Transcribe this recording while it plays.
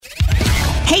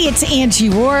Hey, it's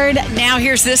Angie Ward. Now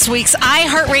here's this week's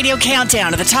iHeartRadio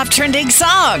countdown of the top trending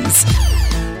songs.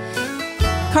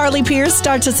 Carly Pearce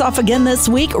starts us off again this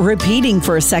week, repeating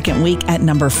for a second week at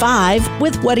number 5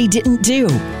 with What He Didn't Do.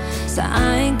 So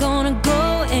I ain't gonna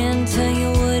go and tell you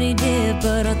what he did,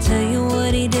 but I'll tell you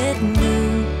what he didn't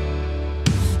do.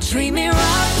 Treat me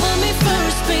right, put me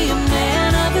first, be a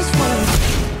man of his word.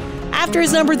 After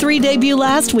his number 3 debut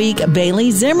last week,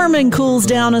 Bailey Zimmerman cools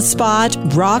down a spot.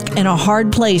 Rock in a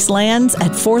Hard Place lands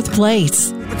at 4th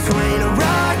place. Between a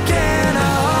rock and a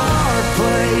hard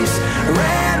place,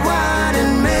 red wine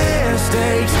and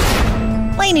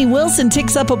mistakes. Lainey Wilson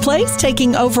ticks up a place,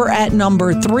 taking over at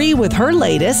number 3 with her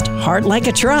latest, Heart Like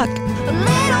a Truck. A little bit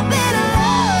of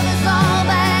love is all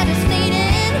that is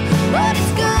needed, but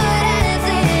it's good as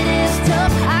it is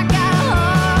tough. I got a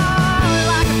heart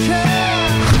like a truck.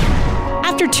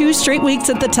 After 2 straight weeks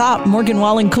at the top, Morgan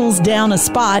Wallen cools down a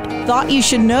spot. Thought You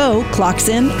Should Know clocks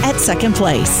in at 2nd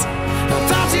place. I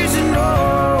thought you should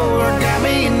know, I got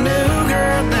me a new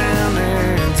girl down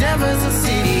there in Jefferson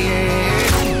City,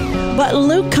 yeah. But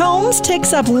Luke Combs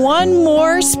takes up one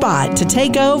more spot to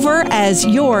take over as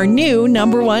your new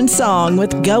number 1 song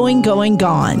with Going, Going,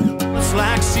 Gone. It's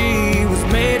like she was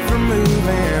made for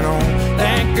moving on.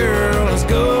 That girl is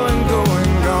going,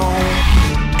 going, gone.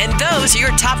 And those are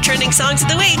your top trending songs of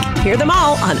the week. Hear them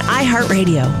all on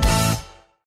iHeartRadio.